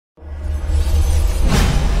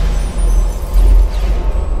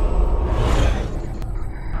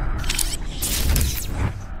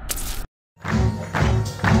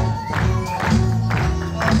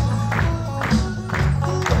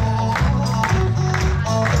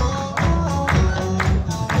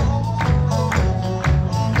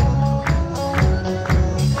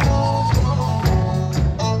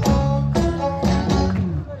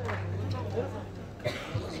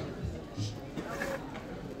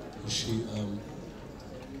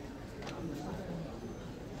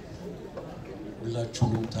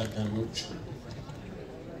ሁላችሁም ታዳሚዎች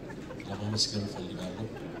ለማመስገን ፈልጋለሁ።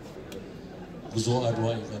 ጉዞ አድዋ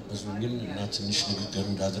የጋበዙኝን እና ትንሽ ንግግር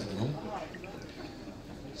እንዳደርግ ነው።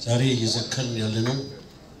 ዛሬ እየዘከርን ያለነው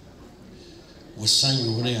ወሳኝ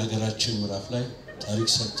የሆነ የሀገራችን ምዕራፍ ላይ ታሪክ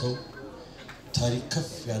ሰርተው ታሪክ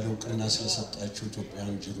ከፍ ያለው ቅና ስለሰጣቸው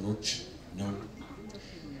ኢትዮጵያውያን ጀግኖች ነው።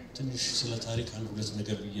 ትንሽ ስለ ታሪክ አንድ ሁለት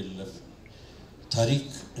ነገር ብዬልለፍ። ታሪክ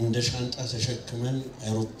እንደ ሻንጣ ተሸክመን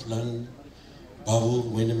አይሮፕላን ባቡር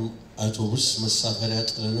ወይንም አውቶቡስ መሳፈሪያ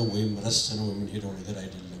ጥለነው ወይም ረስተነው የምንሄደው ነገር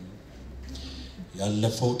አይደለም።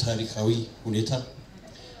 ያለፈው ታሪካዊ ሁኔታ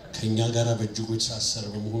ከኛ ጋር በእጅጉ የተሳሰረ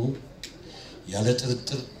በመሆኑ ያለ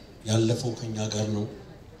ጥርጥር ያለፈው ከኛ ጋር ነው፣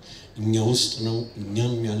 እኛ ውስጥ ነው።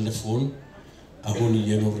 እኛም ያለፈውን አሁን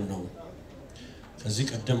እየኖርን ነው። ከዚህ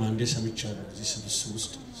ቀደም አንዴ ሰምቻለሁ እዚህ ስብስብ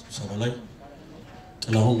ውስጥ ስብሰባ ላይ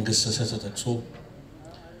ጥላሁን ገሰሰ ተጠቅሶ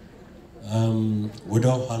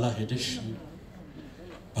ወዳው ኋላ ሄደሽ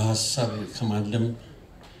በሐሳብ ከማለም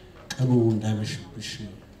ቀኑ እንዳይመሽብሽ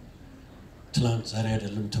ትላንት ዛሬ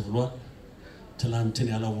አይደለም ተብሏል። ትላንትን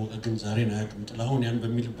ያላወቀ ግን ዛሬን አያውቅም። ጥላሁን ያን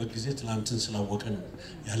በሚልበት ጊዜ ትላንትን ስላወቀ ነው።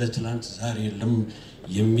 ያለ ትላንት ዛሬ የለም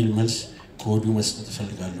የሚል መልስ ከወዲሁ መስጠት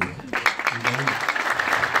እፈልጋለሁ።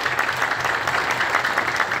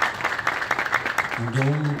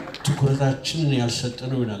 እንደውም ትኩረታችንን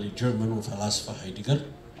ያልሰጠነው ይላል የጀርመኑ ፈላስፋ ሃይዲገር።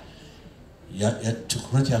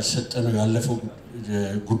 ትኩረት ያልሰጠነው ያለፈው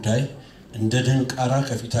ጉዳይ እንደ ደንቃራ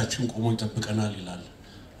ከፊታችን ቆሞ ይጠብቀናል ይላል።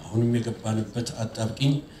 አሁንም የገባንበት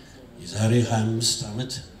አጣብቂኝ የዛሬ 25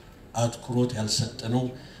 ዓመት አትኩሮት ያልሰጠነው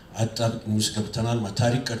አጣብቂኝ ውስጥ ገብተናል።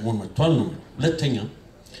 ታሪክ ቀድሞን መጥቷል ነው። ሁለተኛ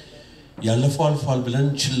ያለፈው አልፏል ብለን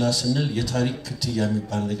ችላ ስንል የታሪክ ክትያ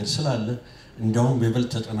የሚባል ነገር ስላለ እንደውም በበል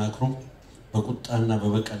ተጠናክሮ በቁጣና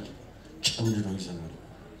በበቀል ጨምድዶ ይዘናል።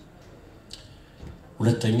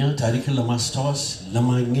 ሁለተኛ ታሪክን ለማስተዋስ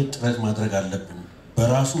ለማግኘት ጥረት ማድረግ አለብን።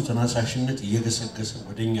 በራሱ ተናሳሽነት እየገሰገሰ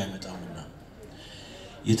ወደኛ አይመጣምና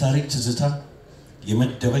የታሪክ ትዝታ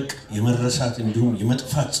የመደበቅ የመረሳት እንዲሁም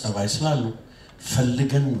የመጥፋት ጸባይ ስላሉ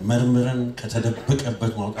ፈልገን መርምረን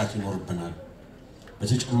ከተደበቀበት ማውጣት ይኖርብናል።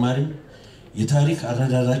 በተጨማሪም የታሪክ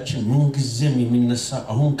አረዳዳችን ምን ጊዜም የሚነሳ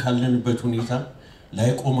አሁን ካለንበት ሁኔታ ላይ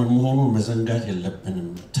ቆመን መሆኑን መዘንጋት የለብንም።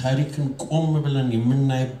 ታሪክን ቆም ብለን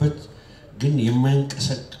የምናይበት ግን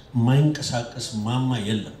የማይንቀሳቀስ ማማ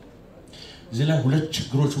የለም። እዚህ ላይ ሁለት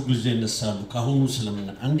ችግሮች ሁልጊዜ ይነሳሉ ካሁኑ ስለምን።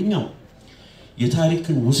 አንደኛው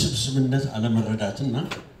የታሪክን ውስብስብነት አለመረዳትና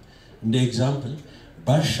እንደ ኤግዛምፕል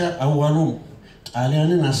ባሻ አዋሎ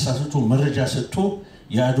ጣሊያንን አሳስቶ መረጃ ሰጥቶ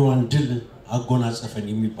የአድዋን ድል አጎናጸፈን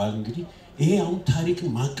የሚባል እንግዲህ ይሄ አሁን ታሪክን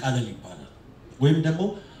ማቃለል ይባላል። ወይም ደግሞ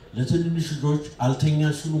ለትንንሽ ልጆች አልተኛ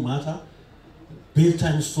ሲሉ ማታ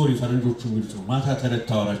ቤድታይም ስቶሪ ፈረንጆቹ የሚሉት ነው። ማታ ተረት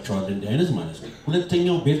ታወራቸዋል እንዲህ አይነት ማለት ነው።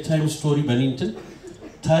 ሁለተኛው ቤድታይም ስቶሪ በእንትን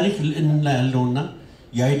ታሪክ ልዕልና ያለውና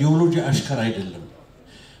የአይዲዮሎጂ አሽከር አይደለም።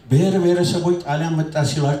 ብሔር ብሔረሰቦች ጣሊያን መጣ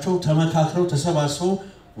ሲሏቸው ተመካክረው ተሰባስበው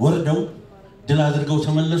ወርደው ድል አድርገው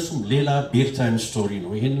ተመለሱም ሌላ ቤድታይም ስቶሪ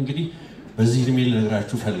ነው። ይሄን እንግዲህ በዚህ እድሜ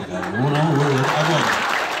ልነግራችሁ ፈልጋለሁ።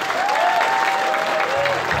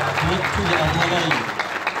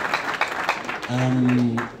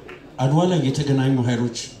 አድዋ ላይ የተገናኙ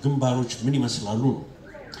ኃይሎች ግንባሮች ምን ይመስላሉ ነው።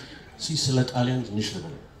 ስለ ጣሊያን ትንሽ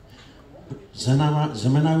ልበል።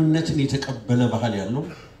 ዘመናዊነትን የተቀበለ ባህል ያለው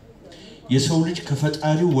የሰው ልጅ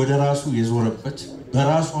ከፈጣሪው ወደ ራሱ የዞረበት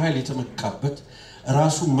በራሱ ኃይል የተመካበት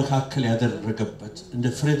ራሱን መካከል ያደረገበት እንደ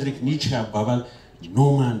ፍሬድሪክ ኒቼ አባባል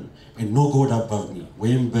ኖማን ኖ ጎድ አባቭ ሚ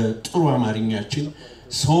ወይም በጥሩ አማርኛችን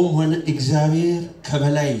ሰውም ሆነ እግዚአብሔር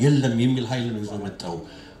ከበላይ የለም የሚል ኃይል ነው ይዞ መጣው።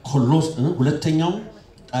 ኮሎስ ሁለተኛው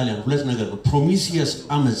ጣሊያን ሁለት ነገር ነው። ፕሮሚሲየስ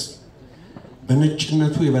አመጽ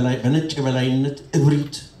በነጭነቱ በነጭ የበላይነት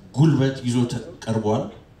እብሪት ጉልበት ይዞ ተቀርቧል።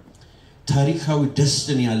 ታሪካዊ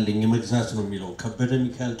ደስትን ያለኝ የመግዛት ነው የሚለው ከበደ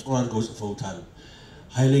ሚካኤል ጥሩ አድርገው ጽፈውታል።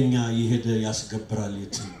 ኃይለኛ የሄደ ያስገብራል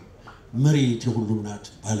የትም መሬት የሁሉም ናት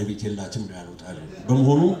ባለቤት የላትም ነው ያለው ጣሊያን።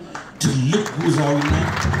 በመሆኑ ትልቅ ጉዛዊና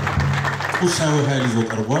ቁሳዊ ኃይል ይዞ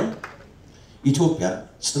ቀርቧል። ኢትዮጵያ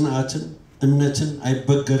ጽናትን፣ እምነትን፣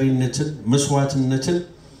 አይበገሪነትን፣ መስዋዕትነትን፣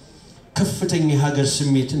 ከፍተኛ የሀገር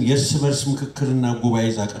ስሜትን የእርስ በርስ ምክክርና ጉባኤ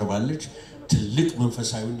ይዛ ቀርባለች። ትልቅ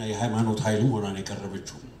መንፈሳዊና የሃይማኖት ኃይልም ሆናን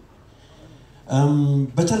የቀረበችው።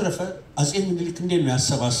 በተረፈ አጼ ምኒልክ እንዴት ነው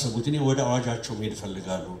ያሰባሰቡት? እኔ ወደ አዋጃቸው መሄድ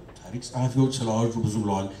ፈልጋለሁ። ታሪክ ጸሐፊዎች ስለ አዋጁ ብዙ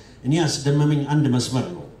ብለዋል። እኔ ያስደመመኝ አንድ መስመር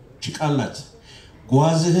ነው። ጭቃላት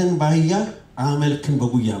ጓዝህን ባህያ አመልክን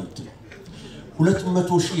በጉያ ምትለው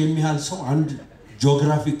 200 ሺህ የሚያህል ሰው አንድ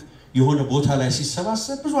ጂኦግራፊክ የሆነ ቦታ ላይ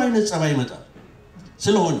ሲሰባሰብ ብዙ አይነት ጸባይ ይመጣል።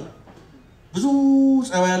 ስለሆነ ብዙ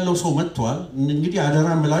ጸባይ ያለው ሰው መጥቷል እንግዲህ አደራ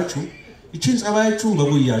ምላችሁ እቺን ጸባያችሁን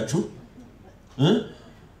በጉያችሁ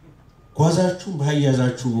ጓዛችሁን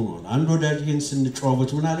ባያዛችሁ ነው አንድ ወዳጅን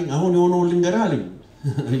ስንጫወት ምን አለኝ አሁን የሆነው ልንገራ አለኝ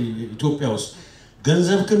ኢትዮጵያ ውስጥ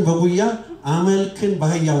ገንዘብክን በጉያ አመልክን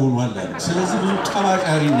ባያ ሆኗል አለ ስለዚህ ብዙ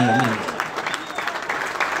ተባቃሪ ነው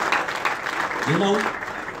ሌላው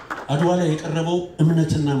አድዋ ላይ የቀረበው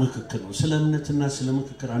እምነትና ምክክር ነው ስለ እምነትና ስለ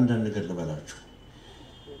ምክክር አንዳንድ ነገር ልበላችሁ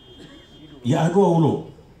የአድዋ ውሎ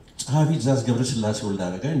ጸሐፊ ትእዛዝ ገብረስላሴ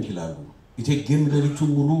ወልዳረጋ እንዲላሉ ኢቴጌም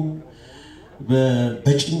ለሊቱን ሙሉ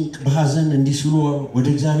በጭንቅ በሐዘን እንዲስሉ ወደ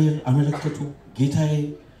እግዚአብሔር አመለከቱ ጌታዬ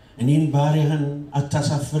እኔን ባሪያህን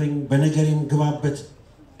አታሳፍረኝ በነገሬም ግባበት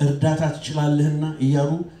እርዳታ ትችላለህና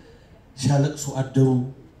እያሉ ሲያለቅሱ አደሩ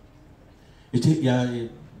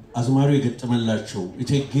አዝማሪው የገጠመላቸው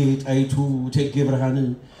ኢቴጌ ጣይቱ ኢቴጌ ብርሃን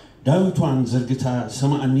ዳዊቷን ዘርግታ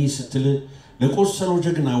ሰማዕኒ ስትል ለቆሰለው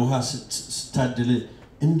ጀግና ውሃ ስታድል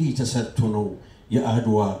እንዲህ ተሰጥቶ ነው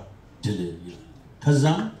የአድዋ ድል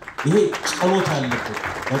ከዛም ይሄ ጸሎት አለበት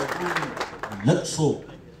በጣም ለቅሶ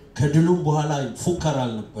ከድሉም በኋላ ፉከራ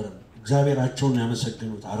አልነበረም እግዚአብሔራቸውን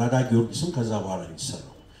ያመሰግኑት አራዳ ጊዮርጊስም ከዛ በኋላ ይሰራው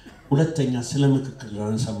ሁለተኛ ስለ ምክክር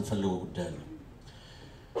ላነሳ የምፈልገው ጉዳይ ነው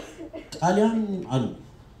ጣሊያን አሉ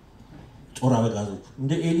ጦር አበጋዞች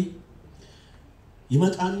እንደ ኤሊ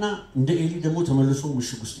ይመጣና እንደ ኤሊ ደግሞ ተመልሶ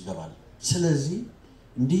ምሽግ ውስጥ ይገባል ስለዚህ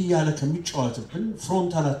እንዲህ ያለ ከሚጫወትብን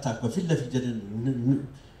ፍሮንታል አታክ በፊት ለፊት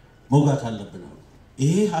መውጋት አለብን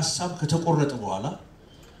ይሄ ሐሳብ ከተቆረጠ በኋላ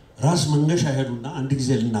ራስ መንገሻ ሄዱና አንድ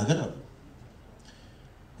ጊዜ ልናገር አሉ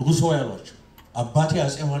ጉዞ ያሏቸው አባቴ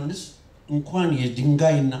አጼ ዮሐንስ እንኳን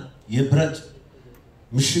የድንጋይና የብረት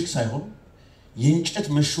ምሽግ ሳይሆን የእንጨት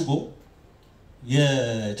መሽጎ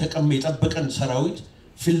የጠበቀን ሰራዊት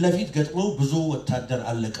ፊት ለፊት ገጥመው ብዙ ወታደር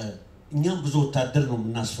አለቀ እኛም ብዙ ወታደር ነው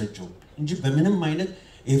እናስፈጀው እንጂ በምንም አይነት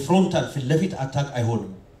ፍሮንታል ፊት ለፊት አታክ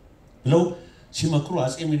አይሆንም ብለው ሲመክሩ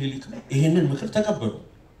አጼ ምኒልክ ይሄንን ምክር ተቀበሉ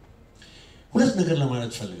ሁለት ነገር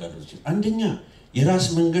ለማለት ፈልጋለሁ አንደኛ የራስ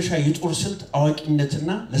መንገሻ የጦር ስልት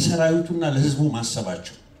አዋቂነትና ለሰራዊቱና ለህዝቡ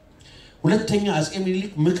ማሰባቸው ሁለተኛ አጼ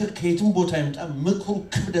ምኒልክ ምክር ከየትም ቦታ ይምጣ ምክሩ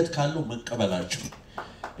ክብደት ካለው መቀበላቸው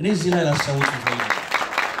እኔ እዚህ ላይ ላሳውቅ ፈልጋለሁ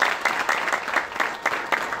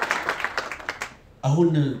አሁን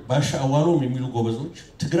ባሻ አዋሎም የሚሉ ጎበዞች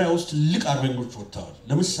ትግራይ ውስጥ ልቅ አርበኞች ወጥተዋል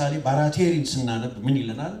ለምሳሌ ባራቴሪን ስናነብ ምን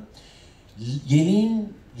ይለናል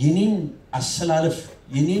የኔን አሰላለፍ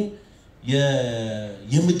የኔን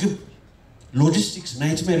የምግብ ሎጂስቲክስ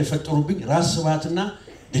ናይትሜር የፈጠሩብኝ ራስ ስብሐትና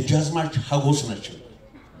ደጃዝማች ሀጎስ ናቸው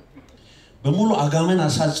በሙሉ አጋመን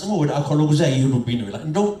አሳጽመው ወደ አኮሎጉዛ ይሄዱብኝ ነው ይላል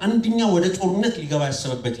እንደው አንደኛ ወደ ጦርነት ሊገባ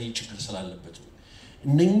ያሰበበት ይሄ ችግር ስላለበት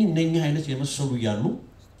እነኚህ አይነት የመሰሉ ያሉ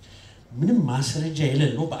ምንም ማስረጃ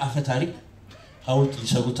የሌለው በአፈ ታሪክ ሀውልት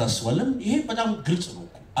ሊሰሩ ታስባለም ይሄ በጣም ግልጽ ነው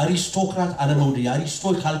አሪስቶክራት አለመውደ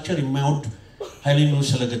የአሪስቶ ካልቸር የማይወድ ኃይለኞች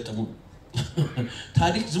ስለገጠሙ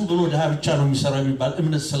ታሪክ ዝም ብሎ ደሃ ብቻ ነው የሚሰራው የሚባል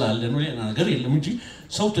እምነት ስላለ ነው ሌላ ነገር የለም እንጂ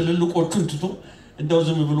ሰው ትልልቆቹን ትቶ እንደው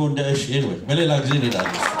ዝም ብሎ እንደ እሺ ነው በሌላ ጊዜ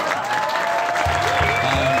እንሄዳለን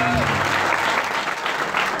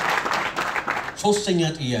ሶስተኛ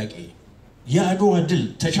ጥያቄ የአድዋ ድል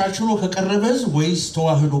ተቻችሎ ከቀረበ ህዝብ ወይስ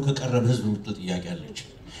ተዋህዶ ከቀረበ ህዝብ የምትል ጥያቄ አለች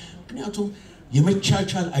ምክንያቱም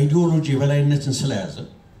የመቻቻል አይዲዮሎጂ የበላይነትን ስለያዘ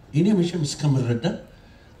እኔ መቼም እስከምረዳ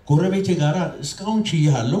ጎረቤቴ ጋራ እስካሁን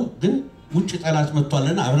ችያለሁ ግን ውጭ ጠላት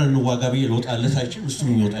መጥቷልና አብረን እንዋጋ ብዬ ልወጣለት አይችልም እሱ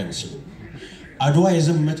የሚወጣ አይመስልም አድዋ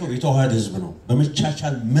የዘመተው የተዋሃደ ህዝብ ነው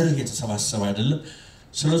በመቻቻል መርህ የተሰባሰበ አይደለም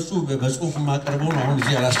ስለሱ በጽሁፍ ማቀርበው አሁን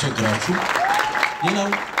እዚህ አላስቸግራችሁ ሌላው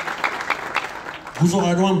ጉዞ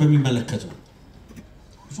አድዋን በሚመለከት ነው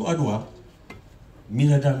ጉዞ አድዋ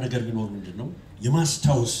የሚረዳን ነገር ቢኖር ምንድነው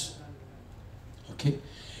የማስታወስ ኦኬ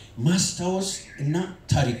ማስታወስ እና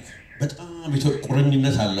ታሪክ በጣም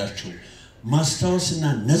የተቆራኙነት አላቸው ማስታወስና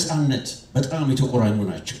ነፃነት በጣም የተቆራኙ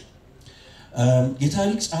ናቸው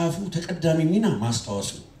የታሪክ ጸሐፊው ተቀዳሚ ሚና ማስታወስ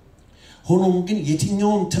ነው ሆኖም ግን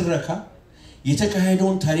የትኛውን ትረካ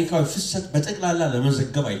የተካሄደውን ታሪካዊ ፍሰት በጠቅላላ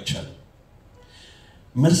ለመዘገብ አይቻልም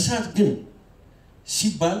መርሳት ግን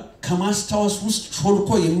ሲባል ከማስታወስ ውስጥ ሾልኮ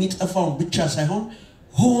የሚጠፋውን ብቻ ሳይሆን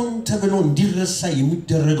ሆን ተብሎ እንዲረሳ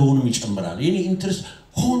የሚደረገውንም ይጨምራል የኔ ኢንትረስት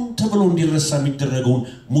ሆን ተብሎ እንዲረሳ የሚደረገውን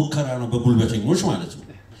ሙከራ ነው በጉልበተኞች ማለት ነው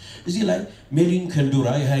እዚህ ላይ ሜሊን ከንዱራ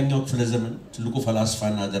የሃያኛው ክፍለ ዘመን ትልቁ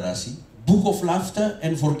ፈላስፋና ደራሲ ቡክ ኦፍ ላፍተር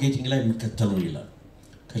ኤንድ ፎርጌቲንግ ላይ የሚከተለው ይላል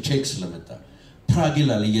ከቼክ ስለመጣ ፕራግ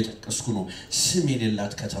ላይ እየጠቀስኩ ነው ስም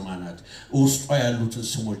የሌላት ከተማ ናት ውስጧ ያሉትን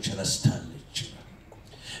ስሞች ረስታለች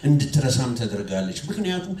እንድትረሳም ተደርጋለች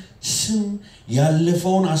ምክንያቱም ስም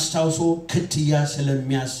ያለፈውን አስታውሶ ክትያ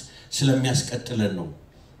ስለሚያስቀጥለን ነው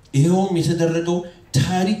ይሄውም የተደረገው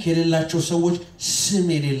ታሪክ የሌላቸው ሰዎች ስም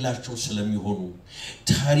የሌላቸው ስለሚሆኑ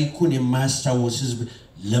ታሪኩን የማያስታውስ ህዝብ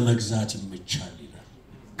ለመግዛት ይመቻል ይላል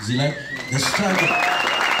እዚህ ላይ the struggle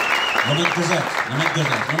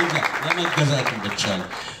ለመገዛት ይመቻል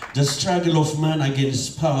the struggle of man against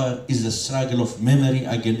power is the struggle of memory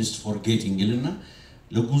against forgetting ይልና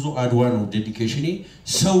ለጉዞ አድዋ ነው ዴዲኬሽኔ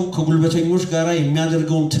ሰው ከጉልበተኞች ጋራ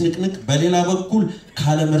የሚያደርገውን ትንቅንቅ በሌላ በኩል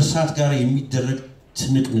ካለ መርሳት ጋራ የሚደረግ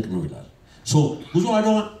ትንቅንቅ ነው ይላል ሶ ጉዞ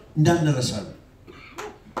አድዋ እንዳንረሳ ነው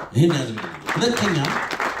ይሄን ያደርጋል ሁለተኛ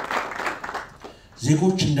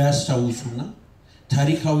ዜጎች እንዳያስታውሱና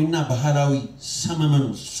ታሪካዊና ባህላዊ ሰመመኑ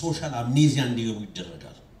ሶሻል አምኔዚያ እንዲገቡ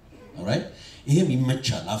ይደረጋል ኦራይት ይሄም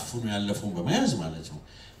ይመቻል አፍኑ ያለፈውን በመያዝ ማለት ነው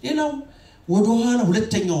ሌላው ወደ ኋላ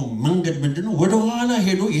ሁለተኛው መንገድ ምንድነው ወደ ኋላ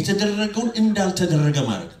ሄዶ የተደረገውን እንዳልተደረገ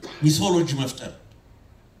ማለት ሚቶሎጂ መፍጠር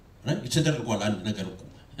የተደረገው አንድ ነገር እኮ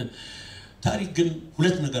ታሪክ ግን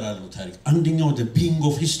ሁለት ነገር አለው ታሪክ አንደኛው the being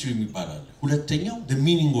of history የሚባላል ሁለተኛው the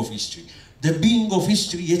meaning of history the being of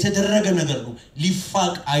history የተደረገ ነገር ነው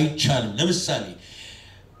ሊፋቅ አይቻልም ለምሳሌ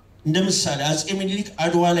እንደምሳሌ አጼ ምኒልክ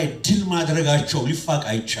አድዋ ላይ ድል ማድረጋቸው ሊፋቅ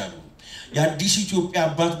አይቻልም የአዲስ ኢትዮጵያ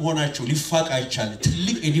አባት መሆናቸው ሊፋቅ አይቻልም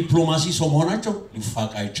ትልቅ የዲፕሎማሲ ሰው መሆናቸው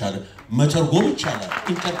ሊፋቅ አይቻልም መተርጎም ይቻላል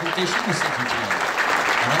ኢንተርፕሪቴሽን መስጠት ይቻላል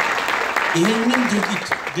ይሄንን ድርጊት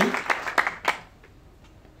ግን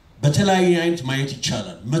በተለያየ አይነት ማየት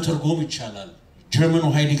ይቻላል መተርጎም ይቻላል ጀርመኑ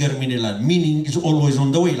ሃይዲገር ምን ይላል meaning is always on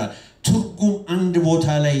the way ይላል ትርጉም አንድ ቦታ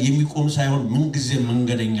ላይ የሚቆም ሳይሆን ምን ጊዜ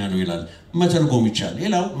መንገደኛ ነው ይላል መተርጎም ይቻላል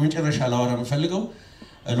ሌላው መጨረሻ ላወራ የምፈልገው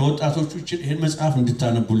ለወጣቶቹ ይሄን መጽሐፍ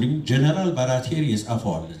እንድታነቡልኝ ጀነራል ባራቴሪ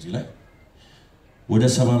የጻፈው አለ እዚህ ላይ ወደ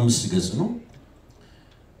 75 ገጽ ነው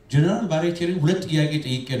ጀነራል ባራቴሪ ሁለት ጥያቄ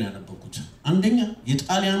ጠይቄ ነው ያነበብኩት አንደኛ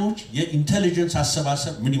የጣሊያኖች የኢንተለጀንስ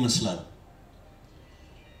አሰባሰብ ምን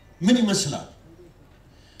ይመስላል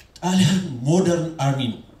ጣሊያን ሞደርን አርሚ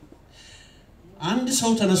ነው አንድ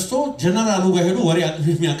ሰው ተነስቶ ጀነራሉ ጋር ሄዶ ወሬ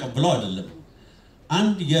የሚያቀብለው አይደለም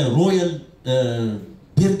አንድ የሮያል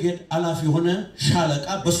ብርጌድ አላፊ ሆነ ሻለቃ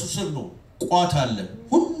በሱስር ነው ቋት አለ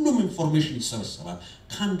ሁሉም ኢንፎርሜሽን ይሰበሰባል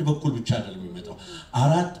ካንድ በኩል ብቻ አይደለም የሚመጣው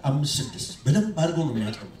 4 5 6 በደንብ አድርገው ነው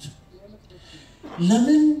የሚያቀርቡት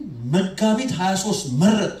ለምን መጋቢት 23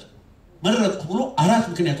 መረጥኩ ብሎ አራት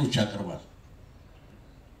ምክንያቶች ያቀርባል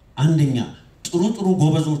አንደኛ ጥሩ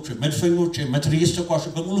ጎበዞች መድፈኞች መትረየስ ተኳሽ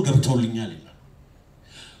በሙሉ ገብተውልኛል ይላል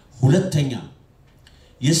ሁለተኛ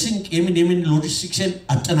የስንቅ የምን ሎጂስቲክስን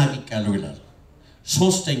አጠናቅቄያለሁ ይላል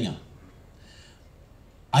ሶስተኛ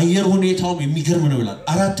አየር ሁኔታው የሚገርም ነው ይላል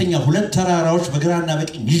አራተኛ ሁለት ተራራዎች በግራና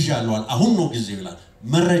በቀኝ ይዣለሁ አሁን ነው ጊዜ ይላል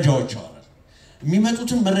መረጃዎች አወራል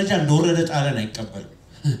የሚመጡትን መረጃ እንደወረደ ጣሊያን አይቀበልም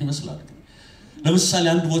ይመስላል ለምሳሌ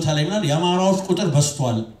አንድ ቦታ ላይ ማለት ያማራዎች ቁጥር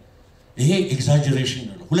በስቷል ይሄ ኤግዛጀሬሽን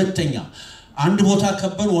ነው ሁለተኛ አንድ ቦታ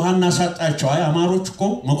ከበን ውሃና ሳጣቸው አይ አማሮች እኮ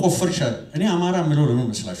መቆፈር ይችላል እኔ አማራ ምለው ለምን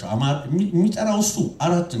መስላችሁ አማራ የሚጠራው እሱ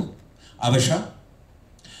አራት ነው አበሻ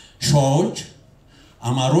ሸዋዎች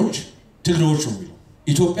አማሮች ትግሬዎች ነው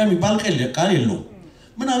ኢትዮጵያ የሚባል ቃል የለውም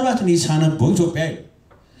ምናልባት እኔ ሳነበው ኢትዮጵያ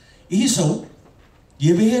ይሄ ሰው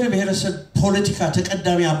የብሔር ብሔረሰብ ፖለቲካ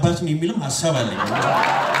ተቀዳሚ አባት ነው የሚልም ሐሳብ አለኝ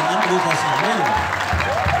አንድ ቦታ ሳይሆን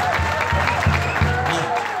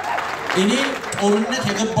እኔ ጦርነት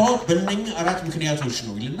የገባው በእነኛ አራት ምክንያቶች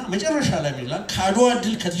ነው ይልና መጨረሻ ላይ ይላል ከአድዋ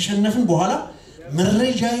ድል ከተሸነፍን በኋላ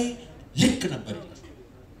መረጃዬ ልክ ነበር ይላል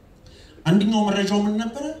አንደኛው መረጃው ምን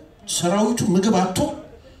ነበር ሰራዊቱ ምግብ አጥቶ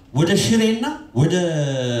ወደ ሽሬና ወደ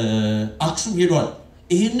አክሱም ሄዷል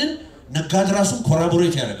ይሄንን ነጋድራሱን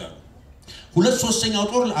ኮራቦሬት ያደርጋሉ ሁለት ሶስተኛው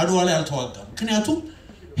ጦር አድዋ ላይ አልተዋጋም ምክንያቱም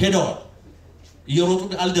ሄደዋል እየሮጡ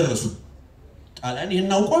አልደረሱም ጣሊያን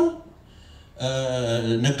ይሄን አውቋል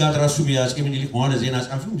ነጋድራሱ ያጼ ምኒልክ መሆነ ዜና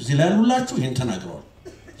ጻፊው እዚህ ላይ ያሉላችሁ ይሄን ተናግረዋል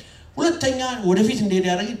ሁለተኛ ወደፊት እንደሄደ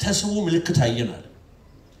ያደረገ ተስቦ ምልክት አየናል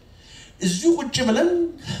እዚሁ ቁጭ ብለን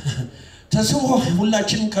ተስቦ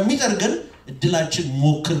ሁላችንም ከሚጠርገን እድላችን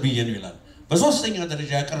ሞክር በየነው ይላል በሶስተኛ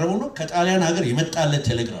ደረጃ ያቀረበው ነው ከጣሊያን ሀገር የመጣለት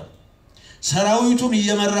ቴሌግራም ሰራዊቱን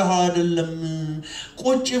እየመራው አይደለም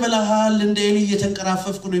ቁጭ ብለሃል እንደ ኤሊ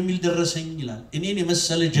እየተንቀራፈፍኩ ነው የሚል ደረሰኝ ይላል እኔን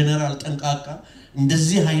የመሰለ ጀነራል ጠንቃቃ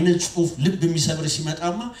እንደዚህ አይነት ጽሁፍ ልብ የሚሰብር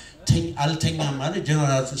ሲመጣማ አልተኛም ማለት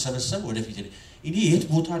ጀነራሉን ሰበሰበ ወደፊት እኔ የት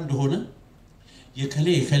ቦታ እንደሆነ የከሌ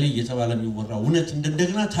እየተባለ የሚወራው እውነት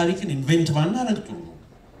እንደገና ታሪክን ኢንቨንት ባናረግ ጥሩ ነው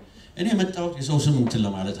እኔ መጣሁት የሰው ስም እንትን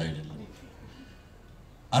ለማለት አይደለም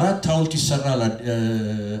አራት ሀውልት ይሰራል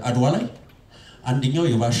አድዋ ላይ አንደኛው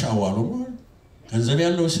የባሻ አዋሎ ነው ገንዘብ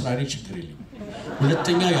ያለው ስራኔ ችግር የለም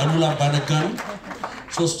ሁለተኛው ያሉላ አባነጋ ነው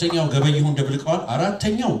ሶስተኛው ገበየሁን ደብልቀዋል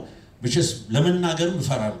አራተኛው ብቻስ ለመናገርም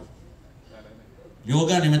ይፈራሉ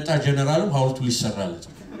ሊወጋን የመጣ ጀነራልም ሀውልቱ ሊሰራለት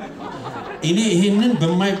እኔ ይሄንን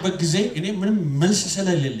በማይበት ጊዜ እኔ ምንም መልስ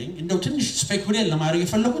ስለሌለኝ እንደው ትንሽ ስፔኩሌት ለማድረግ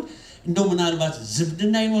የፈለኩት እንደው ምናልባት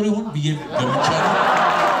ዝብድና ይኖር ይሆን ብዬ ገምቻለሁ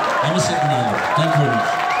አመሰግናለሁ ታንክ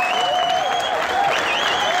ዩ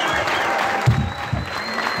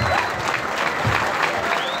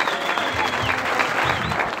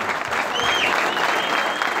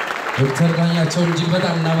ዶክተር ዳኛቸው እጅግ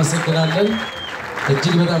በጣም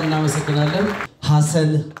እናመሰግናለን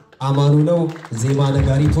ሐሰን አማኑ ነው ዜማ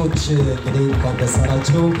ነጋሪቶች እንግዲህ እንኳን ደስ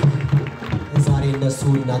አላችሁ ዛሬ እነሱ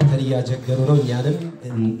እናንተን ያጀገሩ ነው እኛንም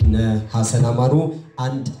እነ ሐሰን አማኑ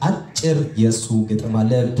አንድ አጭር የሱ ግጥም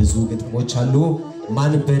አለ ብዙ ግጥሞች አሉ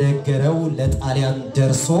ማን በነገረው ለጣሊያን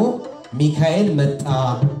ደርሶ ሚካኤል መጣ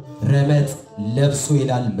ረመጥ ለብሶ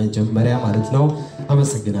ይላል መጀመሪያ ማለት ነው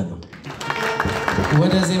አመሰግናለሁ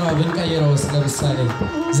ወደ ዜማ ብንቀይረው ለምሳሌ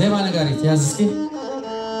ዜማ ነጋሪት ያዝ እስኪ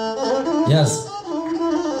ያዝ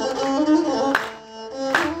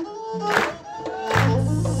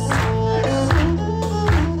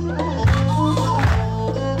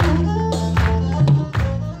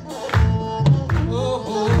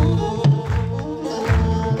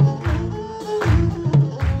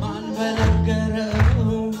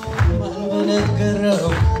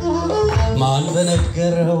ማን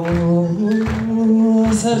በነገረው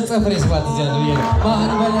sertse feresbehat izleyenler man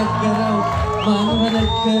beneggero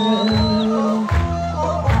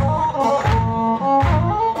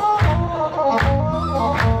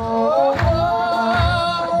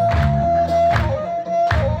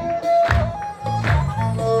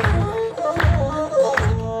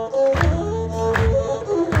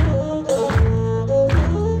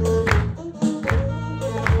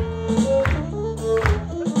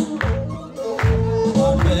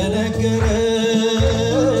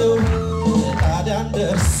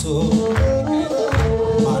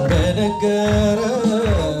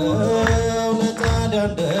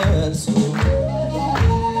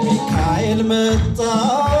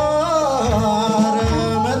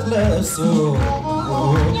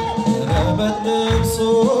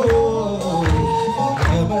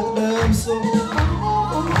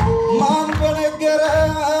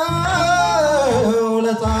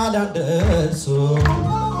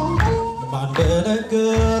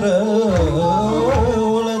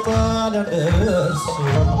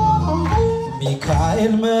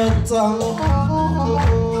Mikael metta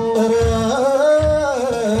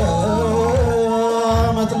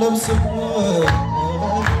matlab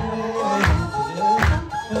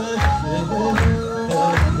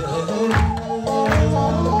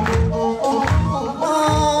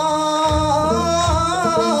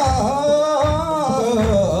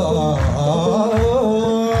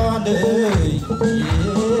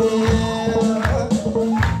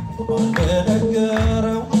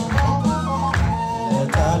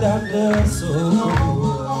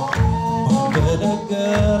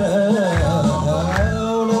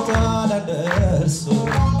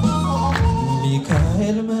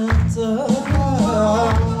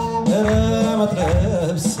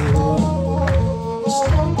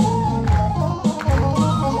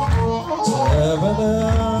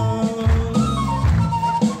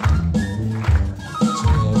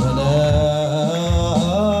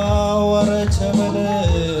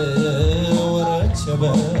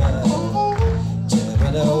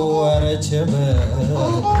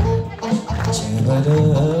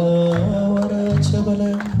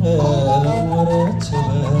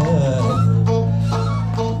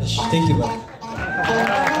Thank you, buddy.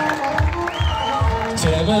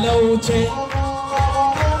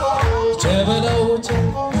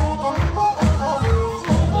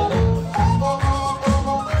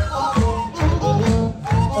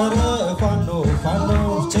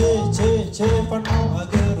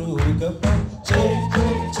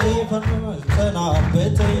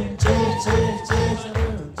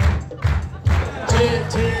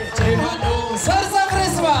 Sertse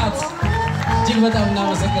feresbehat እጅግ በጣም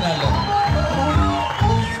እናመሰግናለን